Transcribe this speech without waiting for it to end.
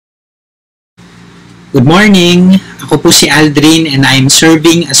Good morning! Ako po si Aldrin and I am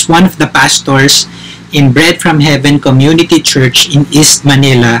serving as one of the pastors in Bread from Heaven Community Church in East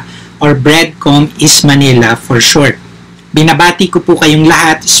Manila or Breadcom East Manila for short. Binabati ko po kayong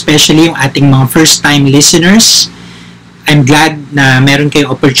lahat, especially yung ating mga first-time listeners. I'm glad na meron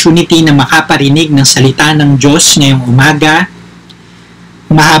kayong opportunity na makaparinig ng salita ng Diyos ngayong umaga.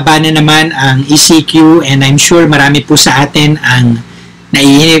 Mahaba na naman ang ECQ and I'm sure marami po sa atin ang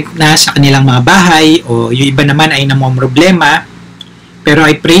naiinip na sa kanilang mga bahay o yung iba naman ay namomroblema. Pero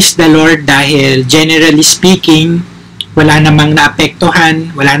I praise the Lord dahil generally speaking, wala namang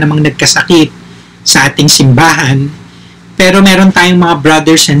naapektuhan, wala namang nagkasakit sa ating simbahan. Pero meron tayong mga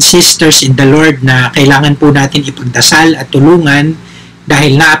brothers and sisters in the Lord na kailangan po natin ipagdasal at tulungan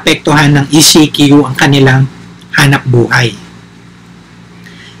dahil naapektuhan ng ECQ ang kanilang hanap buhay.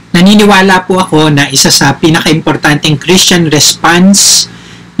 Naniniwala po ako na isa sa pinaka-importanting Christian response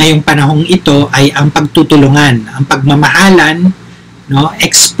ngayong panahong ito ay ang pagtutulungan, ang pagmamahalan,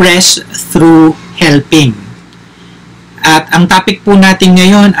 expressed through helping. At ang topic po natin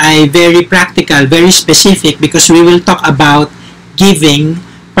ngayon ay very practical, very specific because we will talk about giving,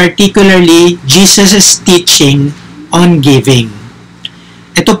 particularly Jesus' teaching on giving.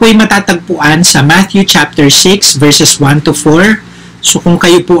 Ito po ay matatagpuan sa Matthew chapter 6 verses 1 to 4. So kung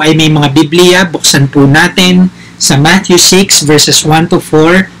kayo po ay may mga Biblia, buksan po natin sa Matthew 6 verses 1 to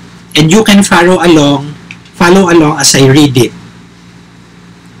 4 and you can follow along as I read it.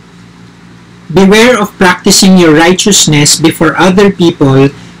 Beware of practicing your righteousness before other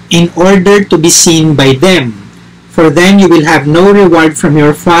people in order to be seen by them, for then you will have no reward from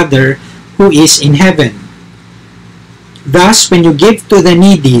your Father who is in heaven. Thus, when you give to the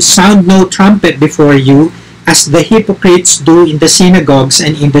needy, sound no trumpet before you, as the hypocrites do in the synagogues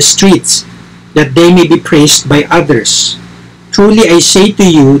and in the streets, that they may be praised by others. Truly I say to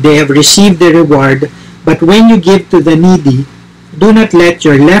you, they have received their reward, but when you give to the needy, do not let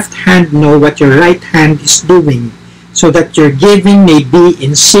your left hand know what your right hand is doing, so that your giving may be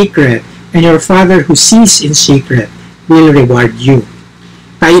in secret, and your Father who sees in secret will reward you.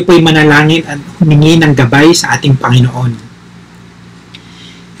 Tayo po'y manalangin at humingi ng gabay sa ating Panginoon.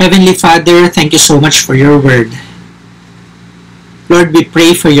 Heavenly Father, thank you so much for your word. Lord, we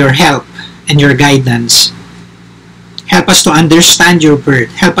pray for your help and your guidance. Help us to understand your word.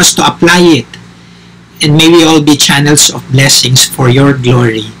 Help us to apply it. And may we all be channels of blessings for your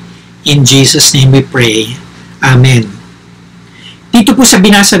glory. In Jesus' name we pray. Amen. Dito po sa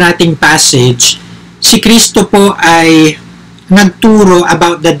binasa nating passage, si Kristo po ay nagturo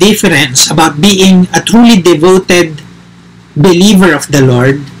about the difference, about being a truly devoted believer of the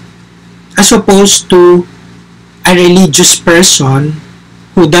Lord as opposed to a religious person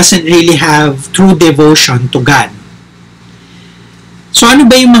who doesn't really have true devotion to God. So ano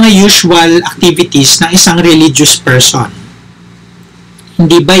ba yung mga usual activities ng isang religious person?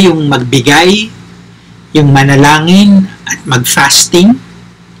 Hindi ba yung magbigay, yung manalangin at mag-fasting?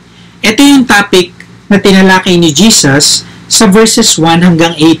 Ito yung topic na tinalakay ni Jesus sa verses 1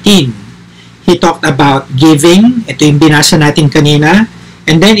 hanggang 18. He talked about giving. Ito yung binasa natin kanina.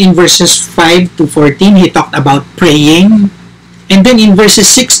 And then in verses 5 to 14, he talked about praying. And then in verses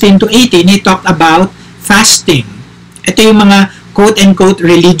 16 to 18, he talked about fasting. Ito yung mga quote-unquote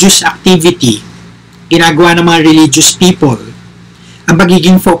religious activity ginagawa ng mga religious people. Ang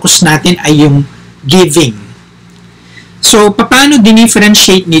magiging focus natin ay yung giving. So, paano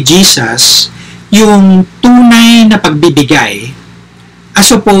dinifferentiate ni Jesus yung tunay na pagbibigay as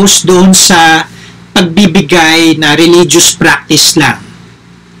opposed doon sa pagbibigay na religious practice lang?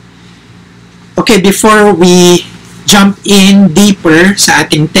 Okay, before we jump in deeper sa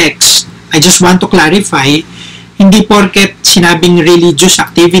ating text, I just want to clarify, hindi porket sinabing religious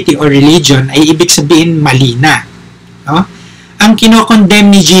activity or religion ay ibig sabihin mali na. No? Ang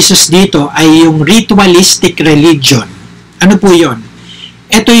kinokondemn ni Jesus dito ay yung ritualistic religion. Ano po yon?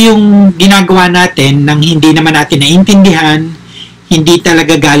 Ito yung ginagawa natin nang hindi naman natin naintindihan, hindi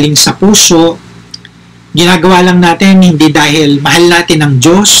talaga galing sa puso, ginagawa lang natin hindi dahil mahal natin ang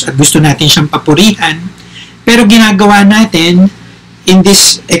Diyos at gusto natin siyang papurihan, pero ginagawa natin in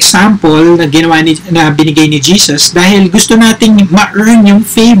this example na binigay ni Jesus dahil gusto nating ma-earn yung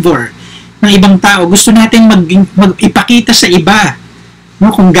favor ng ibang tao, gusto natin ipakita sa iba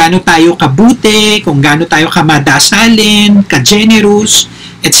kung gaano tayo kabuti, kung gaano tayo kamadasalin, ka-generous,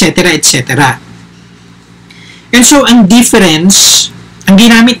 etc. etc. And so, ang difference, ang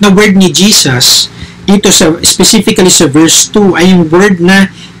ginamit na word ni Jesus, dito specifically sa verse 2, ay yung word na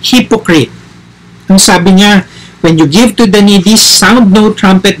hypocrite. Ang sabi niya, when you give to the needy, sound no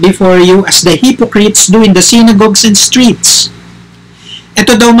trumpet before you, as the hypocrites do in the synagogues and streets.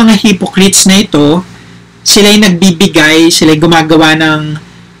 Ito daw mga hypocrites na ito sila'y nagbibigay, sila'y gumagawa ng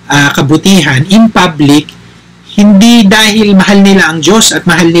kabutihan in public, hindi dahil mahal nila ang Diyos at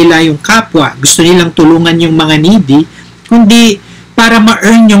mahal nila yung kapwa, gusto nilang tulungan yung mga needy, kundi para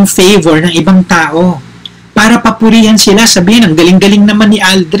ma-earn yung favor ng ibang tao. Para papurihan sila, sabihin, ang galing-galing naman ni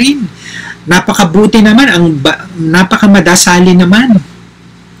Aldrin. Napakabuti naman, napakamadasali naman.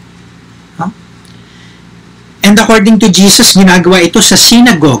 Huh? And according to Jesus, ginagawa ito sa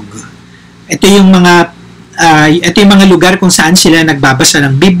synagogue. Ito yung mga lugar kung saan sila nagbabasa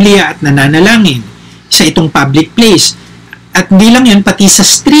ng Biblia at nananalangin sa itong public place. At hindi lang yun, pati sa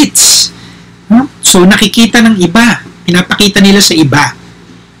streets. So, nakikita ng iba. Pinapakita nila sa iba.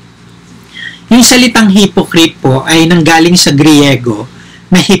 Yung salitang hypocrite po ay nanggaling sa Griego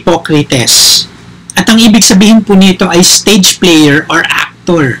na hypocrites. At ang ibig sabihin po nito ay stage player or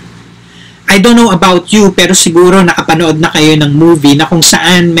actor. I don't know about you, pero siguro nakapanood na kayo ng movie na kung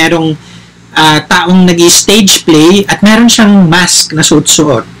saan merong taong nag-stage play at meron siyang mask na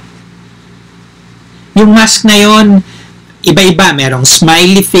suot-suot. Yung mask na yon, iba-iba. Merong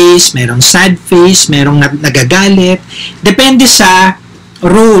smiley face, merong sad face, merong nagagalit. Depende sa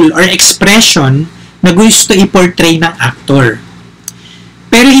role or expression na gusto i-portray ng actor.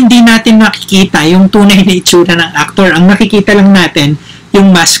 Pero hindi natin makikita yung tunay na itsura ng actor. Ang nakikita lang natin, yung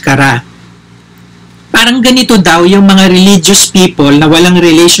maskara. Parang ganito daw yung mga religious people na walang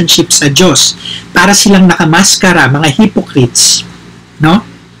relationship sa Diyos. Para silang nakamaskara, mga hypocrites. No?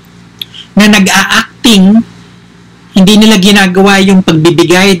 Na nag-a-acting, hindi nila ginagawa yung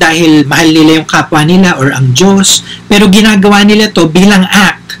pagbibigay dahil mahal nila yung kapwa nila or ang Diyos, pero ginagawa nila to bilang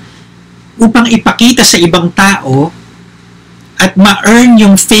act upang ipakita sa ibang tao at ma-earn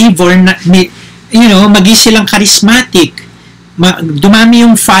yung favor na, maging silang charismatic, dumami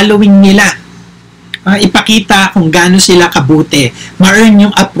yung following nila, ipakita kung gaano sila kabuti, ma-earn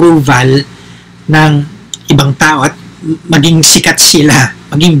yung approval ng ibang tao at maging sikat sila,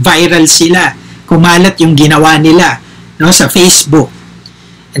 maging viral sila, kumalat yung ginawa nila sa Facebook.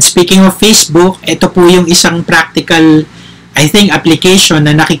 And speaking of Facebook, ito po yung isang practical, I think, application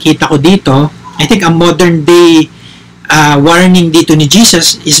na nakikita ko dito. I think a modern day warning dito ni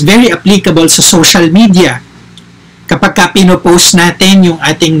Jesus is very applicable sa social media. Kapag ka pinopost natin yung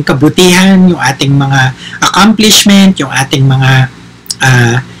ating kabutihan, yung ating mga accomplishment, yung ating mga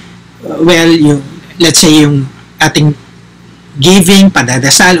let's say yung ating giving,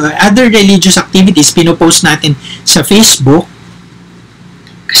 padadasal, or other religious activities, pinopost natin sa Facebook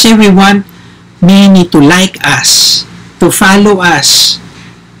kasi we want many to like us, to follow us.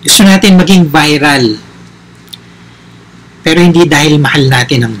 Gusto natin maging viral. Pero hindi dahil mahal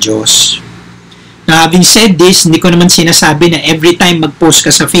natin ang Diyos. Now, having said this, hindi ko naman sinasabi na every time mag-post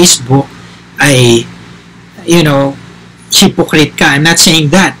ka sa Facebook ay, hypocrite ka. I'm not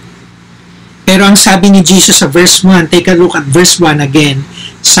saying that. Pero ang sabi ni Jesus sa verse 1, take a look at verse 1 again.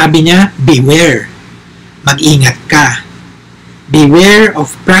 Sabi niya, beware. Mag-ingat ka. Beware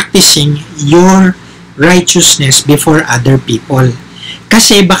of practicing your righteousness before other people.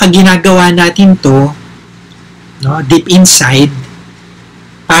 Kasi baka ginagawa natin to deep inside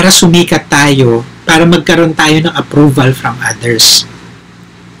para sumikat tayo, para magkaroon tayo ng approval from others.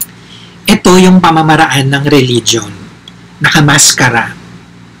 Ito yung pamamaraan ng religion. Nakamaskara.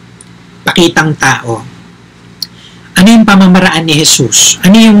 Pakitang tao. Ano yung pamamaraan ni Jesus?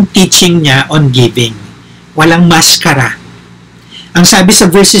 Ano yung teaching niya on giving? Walang maskara. Ang sabi sa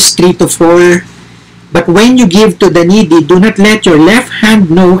verses 3 to 4, but when you give to the needy, do not let your left hand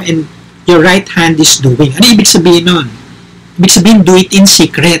know and your right hand is doing. Ano ibig sabihin nun? Ibig sabihin, do it in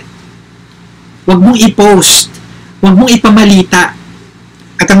secret. Huwag mong i-post. Huwag mong ipamalita.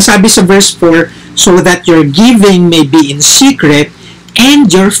 At ang sabi sa verse 4, so that your giving may be in secret,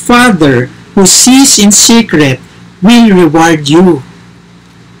 and your Father who sees in secret will reward you.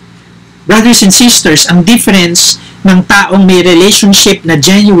 Brothers and sisters, ang difference ng taong may relationship na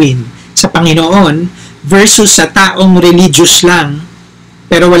genuine sa Panginoon versus sa taong religious lang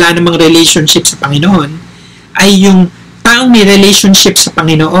pero wala namang relationship sa Panginoon ay yung taong may relationship sa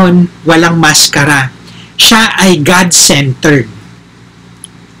Panginoon walang maskara. Siya ay God-centered.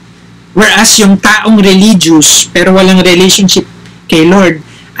 Whereas yung taong religious pero walang relationship kay Lord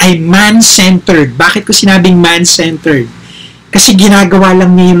ay man-centered. Bakit ko sinabing man-centered? Kasi ginagawa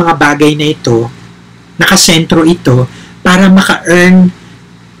lang niya yung mga bagay na ito, nakasentro ito, para maka-earn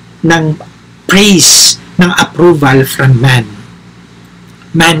ng praise, ng approval from man.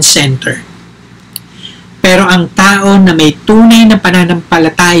 Man-centered. Pero ang tao na may tunay na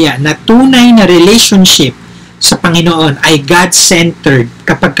pananampalataya, na tunay na relationship sa Panginoon ay God-centered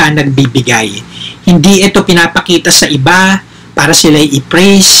kapag ka nagbibigay. Hindi ito pinapakita sa iba, para sila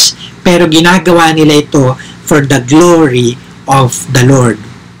i-praise, pero ginagawa nila ito for the glory of the Lord,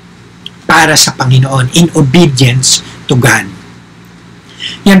 para sa Panginoon, in obedience to God.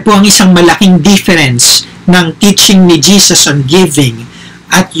 Yan po ang isang malaking difference ng teaching ni Jesus on giving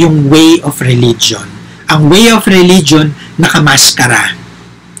at yung way of religion. Ang way of religion, nakamaskara.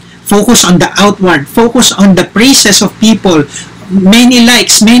 Focus on the outward, focus on the praises of people, many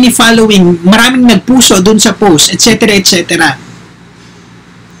likes, many following, maraming nagpuso dun sa post, etc., etc.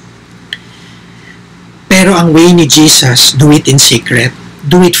 Pero ang way ni Jesus, do it in secret.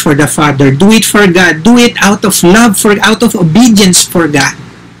 Do it for the Father. Do it for God. Do it out of love, out of obedience for God.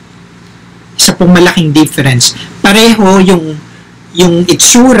 Isa pong malaking difference. Pareho yung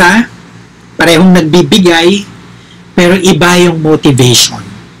itsura, parehong nagbibigay, pero iba yung motivation.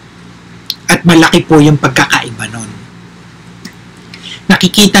 At malaki po yung pagkakaiba nun.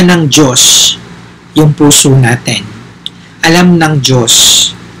 Nakikita ng Diyos yung puso natin. Alam ng Diyos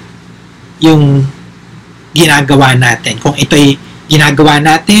yung ginagawa natin. Kung ito'y ginagawa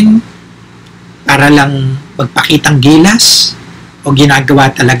natin para lang magpakitang gilas o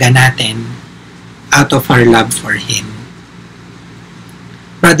ginagawa talaga natin out of our love for Him.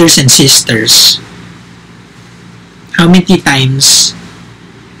 Brothers and sisters, how many times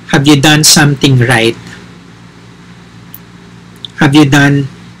have you done something right? Have you done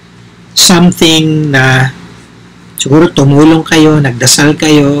something na siguro tumulong kayo, nagdasal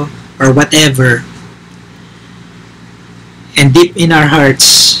kayo, or whatever, and deep in our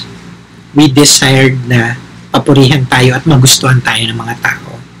hearts, we desired na papurihan tayo at magustuhan tayo ng mga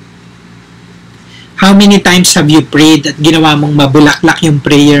tao? How many times have you prayed at ginawa mong mabulaklak yung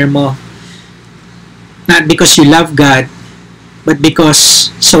prayer mo? Not because you love God, but because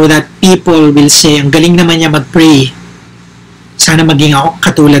so that people will say, ang galing naman niya mag-pray. Sana maging ako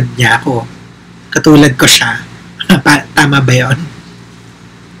katulad niya ako. Katulad ko siya. Tama ba yun?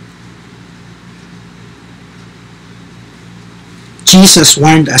 Jesus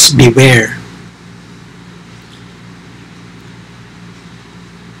warned us, beware.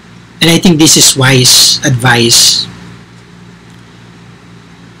 And I think this is wise advice.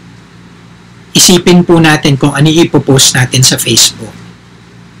 Isipin po natin kung ano ipopost natin sa Facebook.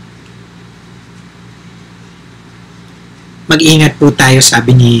 Mag-ingat po tayo,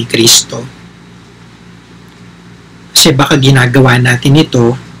 sabi ni Kristo. Kasi baka ginagawa natin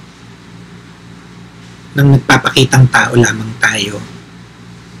ito nang nagpapakitang tao lamang tayo.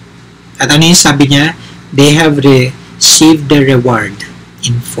 At ano yung sabi niya? They have received the reward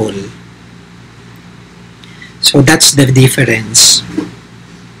in full. So that's the difference.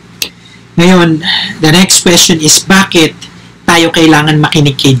 Ngayon, the next question is, bakit tayo kailangan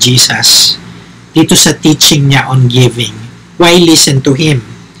makinig kay Jesus dito sa teaching niya on giving? Why listen to Him?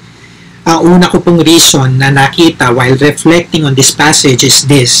 Ang una ko pong reason na nakita while reflecting on this passage is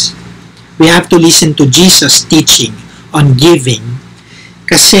this. We have to listen to Jesus' teaching on giving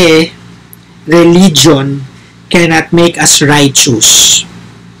kasi religion cannot make us righteous.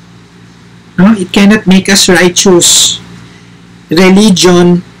 No? It cannot make us righteous.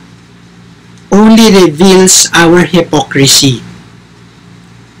 Religion only reveals our hypocrisy.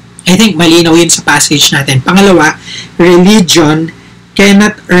 I think malinaw yun sa passage natin. Pangalawa, religion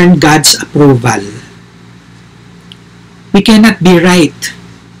cannot earn God's approval. We cannot be right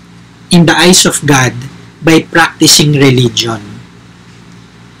in the eyes of God by practicing religion.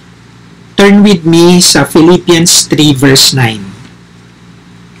 Turn with me sa Philippians 3 verse 9.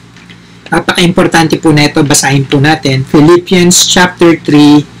 Napaka-importante po na ito, basahin po natin. Philippians chapter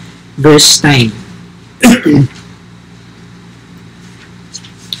 3 verse 9.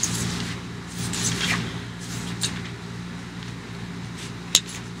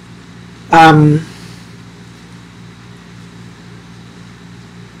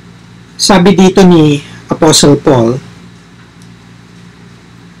 Sabi dito ni Apostle Paul,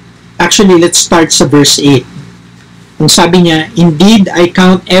 actually, let's start sa verse 8. Ang sabi niya, indeed, I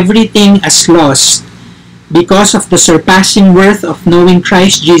count everything as lost because of the surpassing worth of knowing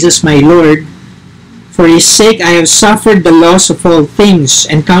Christ Jesus my Lord. For His sake, I have suffered the loss of all things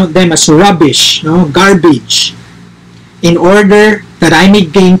and count them as rubbish, garbage, in order that I may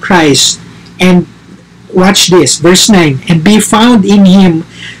gain Christ. And watch this, verse 9, and be found in Him,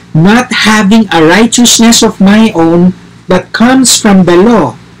 not having a righteousness of my own that comes from the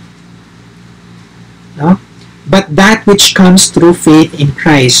law, but that which comes through faith in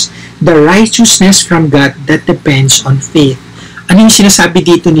Christ, the righteousness from God that depends on faith. Ano yung sinasabi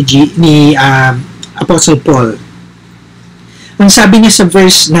dito ni Apostle Paul? Ang sabi niya sa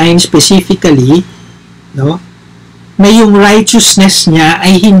verse 9 specifically, na yung righteousness niya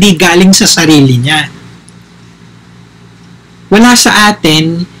ay hindi galing sa sarili niya. Wala sa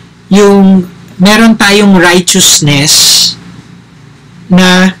atin yung meron tayong righteousness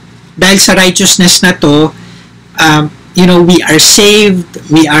na dahil sa righteousness na to, we are saved,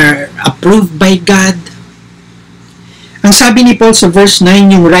 we are approved by God. Ang sabi ni Paul sa verse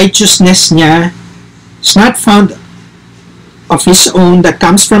 9, yung righteousness niya is not found of his own that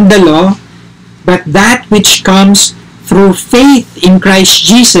comes from the law, but that which comes through faith in Christ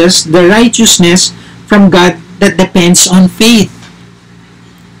Jesus, the righteousness from God that depends on faith.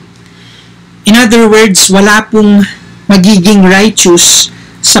 In other words, wala pong magiging righteous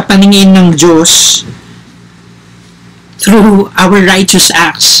sa paningin ng Diyos through our righteous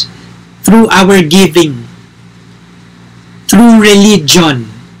acts, through our giving, through religion.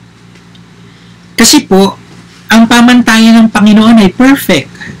 Kasi po, ang pamantayan ng Panginoon ay perfect.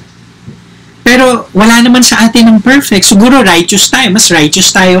 Pero wala naman sa atin ng perfect. Siguro righteous tayo. Mas righteous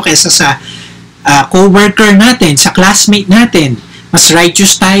tayo kaysa sa co-worker natin, sa classmate natin. Mas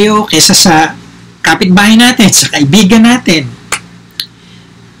righteous tayo kaysa sa kapitbahay natin, sa kaibigan natin.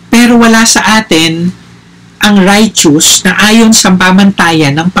 Pero wala sa atin ang righteous na ayon sa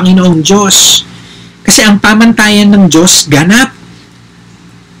pamantayan ng Panginoong Diyos. Kasi ang pamantayan ng Diyos ganap.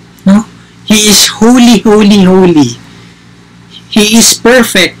 No? He is holy, holy, holy. He is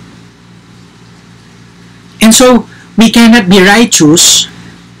perfect. And so, we cannot be righteous.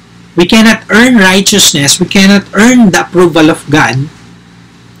 We cannot earn righteousness. We cannot earn the approval of God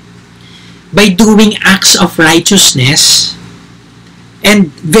by doing acts of righteousness. And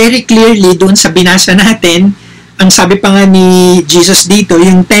very clearly, doon sa binasa natin, ang sabi pa nga ni Jesus dito,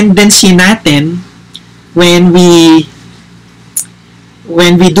 yung tendency natin when we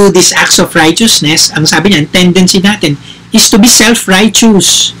do these acts of righteousness, ang sabi niya, tendency natin is to be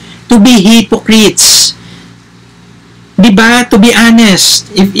self-righteous, to be hypocrites. Diba? To be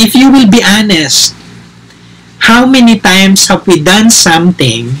honest. If you will be honest, how many times have we done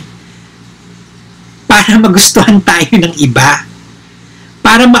something para magustuhan tayo ng iba?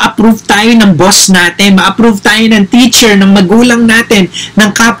 Para ma-approve tayo ng boss natin, ma-approve tayo ng teacher, ng magulang natin, ng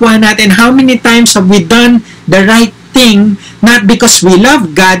kapwa natin. How many times have we done the right thing, not because we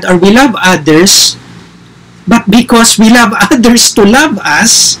love God or we love others, but because we love others to love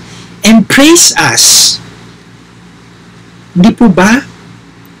us and praise us? Di po ba?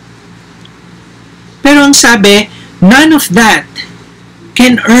 Pero ang sabi, none of that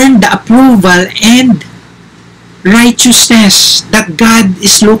can earn the approval and righteousness that God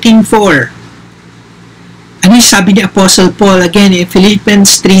is looking for. Ano yung sabi ni Apostle Paul again in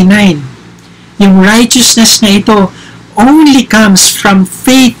Philippians 3:9? Yung righteousness na ito only comes from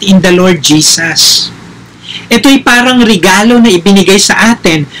faith in the Lord Jesus. Ito'y parang regalo na ibinigay sa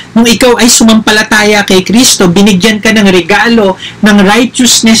atin. Nung ikaw ay sumampalataya kay Kristo, binigyan ka ng regalo ng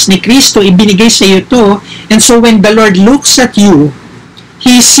righteousness ni Kristo, ibinigay sa iyo to. And so when the Lord looks at you,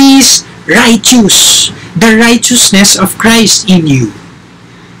 He sees righteous, the righteousness of Christ in you.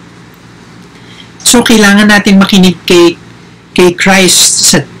 So kailangan natin makinig kay Christ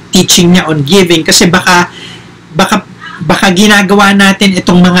sa teaching niya on giving, kasi baka ginagawa natin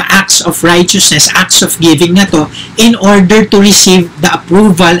itong mga acts of righteousness, acts of giving na to in order to receive the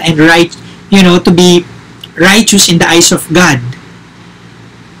approval and to be righteous in the eyes of God.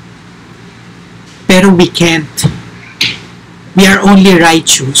 Pero we can't. We are only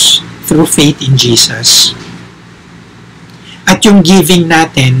righteous through faith in Jesus. At yung giving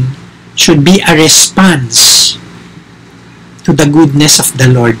natin should be a response to the goodness of the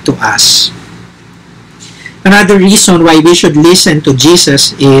Lord to us. Another reason why we should listen to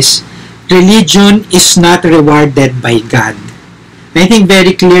Jesus is religion is not rewarded by God. I think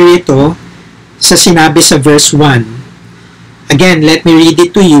very clear ito sa sinabi sa verse 1. Again, let me read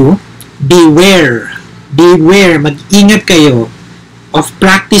it to you. Beware, mag-ingat kayo of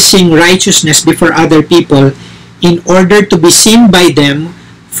practicing righteousness before other people in order to be seen by them,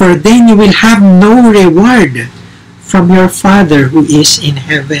 for then you will have no reward from your Father who is in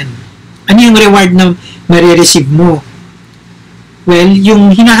heaven. Ano yung reward na marireceive mo? Well,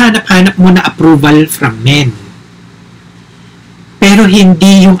 yung hinahanap-hanap mo na approval from men. Pero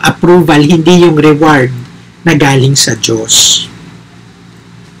hindi yung approval, hindi yung reward na galing sa Diyos.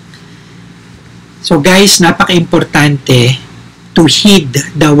 So guys, napaka-importante to heed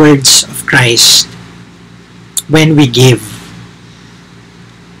the words of Christ when we give.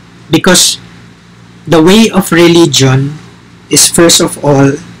 Because the way of religion is, first of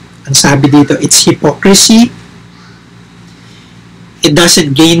all, ang sabi dito, it's hypocrisy. It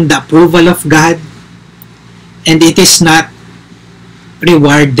doesn't gain the approval of God, and it is not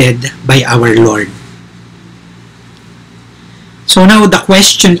rewarded by our Lord. So now the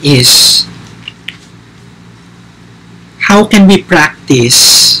question is, how can we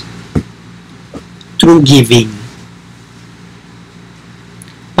practice true giving.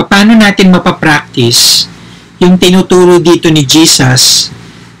 Paano natin mapapractice yung tinuturo dito ni Jesus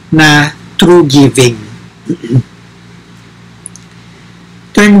na true giving?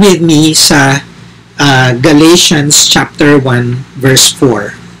 Turn with me sa Galatians chapter 1 verse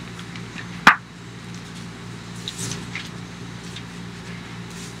 4.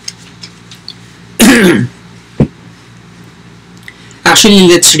 Actually,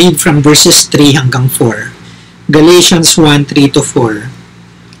 let's read from verses 3 hanggang 4. Galatians 1, 3 to 4.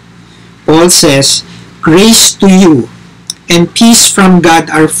 Paul says, "Grace to you and peace from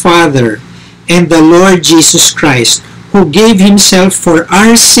God our Father and the Lord Jesus Christ, who gave himself for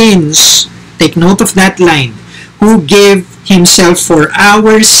our sins." Take note of that line. Who gave himself for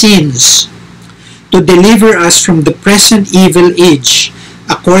our sins to deliver us from the present evil age,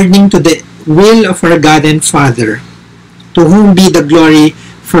 according to the will of our God and Father, to whom be the glory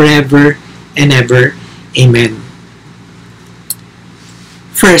forever and ever. Amen.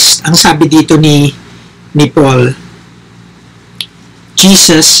 First, ang sabi dito ni Paul,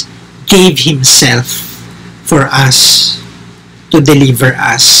 Jesus gave himself for us to deliver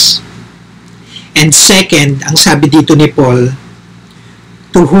us. And second, ang sabi dito ni Paul,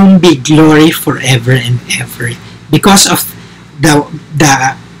 to whom be glory forever and ever. Because of the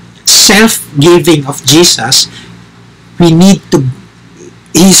self-giving of Jesus,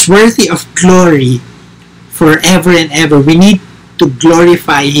 He's worthy of glory forever and ever. We need to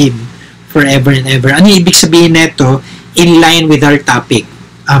glorify Him forever and ever. Ano ibig sabihin nito? In line with our topic.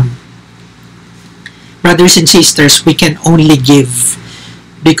 Brothers and sisters, we can only give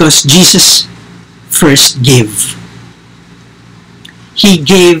because Jesus first gave. He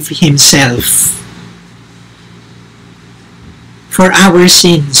gave Himself for our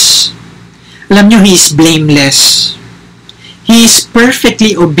sins. Alam nyo, He is blameless. He is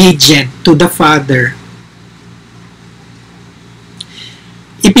perfectly obedient to the Father.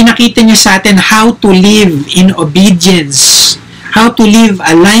 Ipinakita niya sa atin how to live in obedience, how to live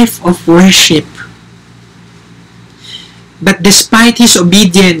a life of worship. But despite His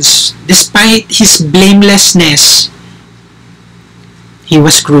obedience, despite His blamelessness, He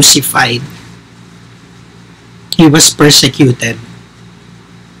was crucified. He was persecuted.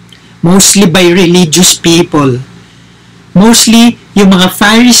 Mostly by religious people. Mostly yung mga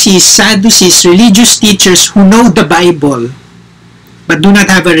Pharisees, Sadducees, religious teachers who know the Bible but do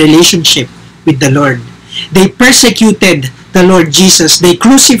not have a relationship with the Lord. They persecuted the Lord Jesus. They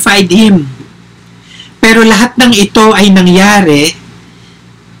crucified Him. Pero lahat ng ito ay nangyari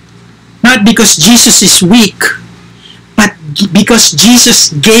not because Jesus is weak, but because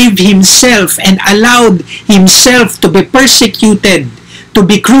Jesus gave Himself and allowed Himself to be persecuted, to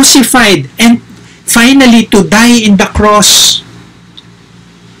be crucified, and finally to die in the cross.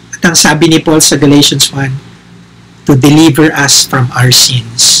 At ang sabi ni Paul sa Galatians 1, to deliver us from our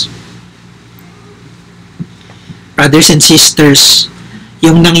sins. Brothers and sisters,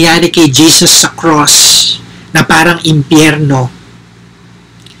 yung nangyari kay Jesus sa cross na parang impyerno,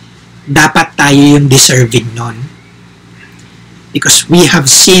 dapat tayo yung deserving nun. Because we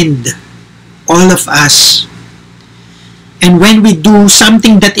have sinned, all of us. And when we do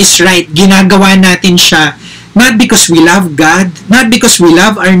something that is right, ginagawa natin siya not because we love God, not because we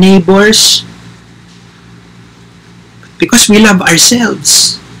love our neighbors, but because we love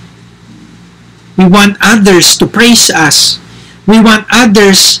ourselves. We want others to praise us. We want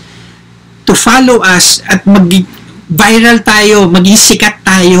others to follow us at mag-viral tayo, mag-isikat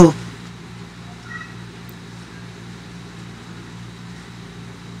tayo.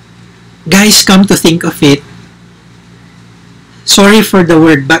 Guys, come to think of it, sorry for the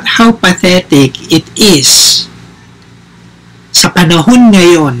word, but how pathetic it is sa panahon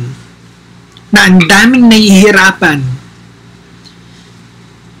ngayon na ang daming nahihirapan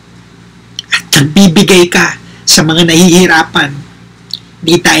at nagbibigay ka sa mga nahihirapan.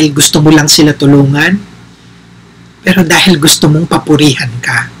 Di dahil gusto mo lang sila tulungan, pero dahil gusto mong papurihan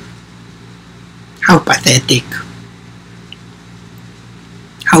ka. How pathetic.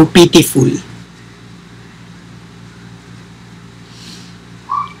 How pitiful.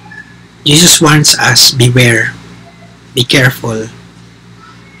 Jesus warns us, beware, be careful.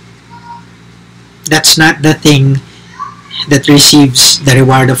 That's not the thing that receives the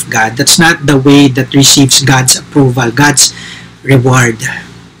reward of God. That's not the way that receives God's approval, God's reward.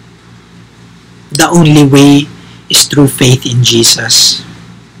 The only way is through faith in Jesus.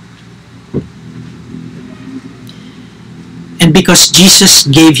 And because Jesus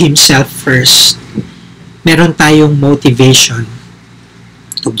gave Himself first, meron tayong motivation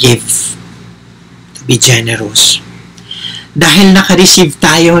to give, to be generous. dahil naka-receive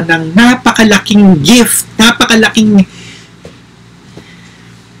tayo ng napakalaking gift, napakalaking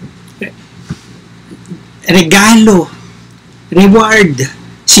regalo, reward,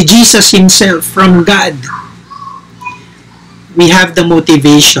 si Jesus Himself from God. We have the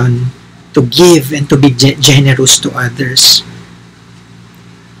motivation to give and to be generous to others.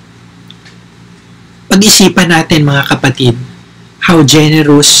 Pag-isipan natin mga kapatid, how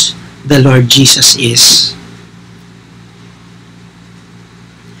generous the Lord Jesus is.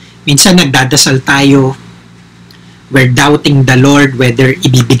 Minsan nagdadasal tayo, we're doubting the Lord whether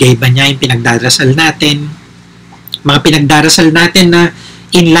ibibigay ba niya yung pinagdarasal natin. Mga pinagdarasal natin na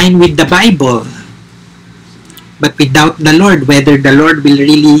in line with the Bible. But we doubt the Lord whether the Lord will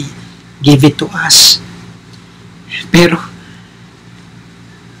really give it to us. Pero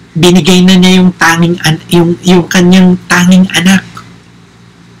binigay na niya yung yung kanyang tanging anak.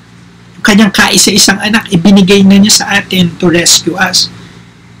 Yung kanyang kaisa-isang anak, ibinigay na niya sa atin to rescue us.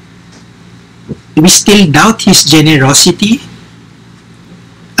 Do we still doubt His generosity?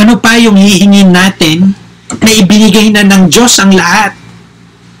 Ano pa yung hihingin natin na ibinigay na ng Diyos ang lahat?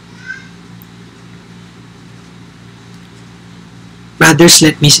 Brothers,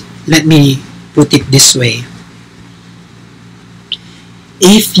 let me put it this way.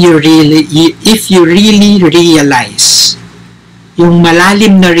 If you really realize yung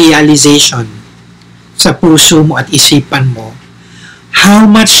malalim na realization sa puso mo at isipan mo, how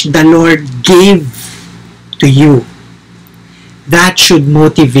much the Lord gave to you, that should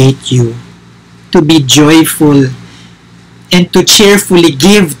motivate you to be joyful and to cheerfully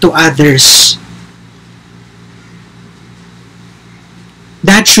give to others.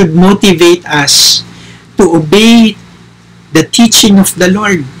 That should motivate us to obey the teaching of the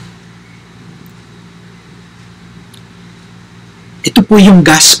Lord. Ito po yung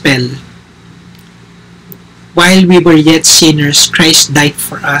gospel. While we were yet sinners, Christ died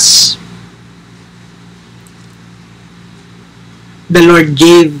for us. The Lord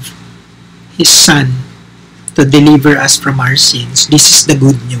gave His Son to deliver us from our sins. This is the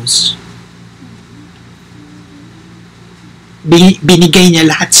good news. Binigay niya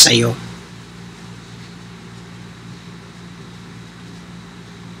lahat sa iyo.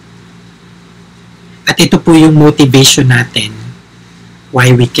 At ito po yung motivation natin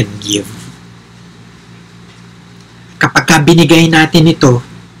why we can give. Kapag binigay natin ito,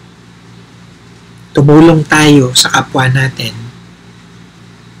 tumulong tayo sa kapwa natin,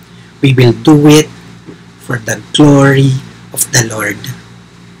 we will do it for the glory of the Lord.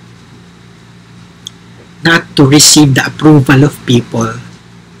 Not to receive the approval of people,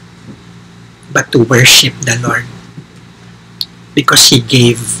 but to worship the Lord. Because He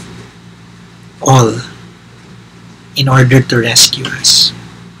gave all in order to rescue us.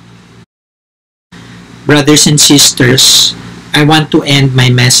 Brothers and sisters, I want to end my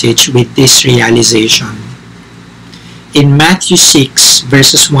message with this realization. In Matthew 6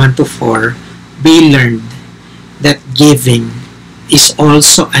 verses 1 to 4, we learned that giving is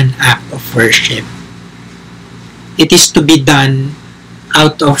also an act of worship. It is to be done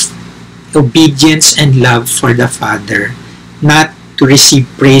out of obedience and love for the Father, not to receive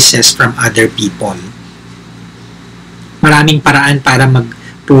praises from other people. Maraming paraan para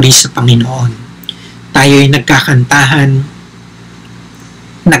magpuri sa Panginoon. Tayo'y nagkakantahan,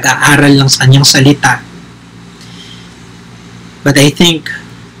 nag-aaral lang sa Kanyang salita. But I think,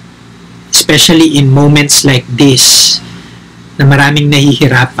 especially in moments like this, na maraming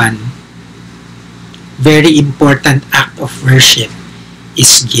nahihirapan, very important act of worship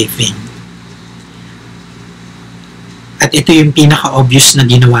is giving. At ito yung pinaka-obvious na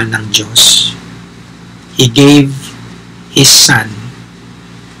ginawa ng Diyos. He gave His Son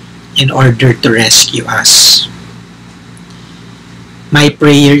in order to rescue us. My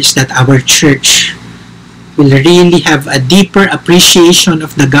prayer is that our church will really have a deeper appreciation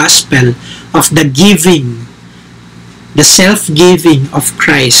of the gospel, of the giving, the self-giving of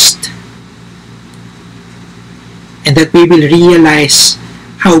Christ, and that we will realize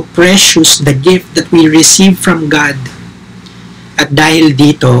how precious the gift that we receive from God. At dahil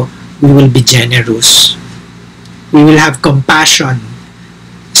dito, we will be generous. We will have compassion,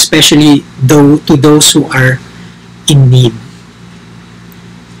 especially to those who are in need.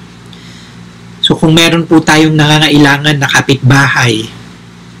 So kung meron po tayong nangangailangan na kapitbahay,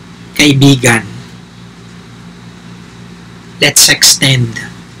 kaibigan, let's extend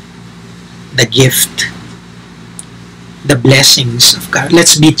the gift, the blessings of God.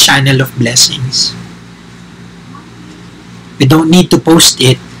 Let's be channel of blessings. We don't need to post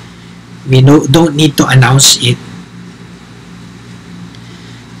it. We don't need to announce it.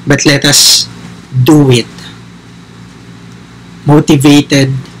 But let us do it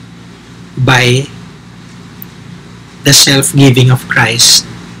motivated by the self-giving of Christ.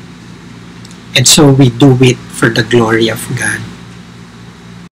 And so we do it for the glory of God.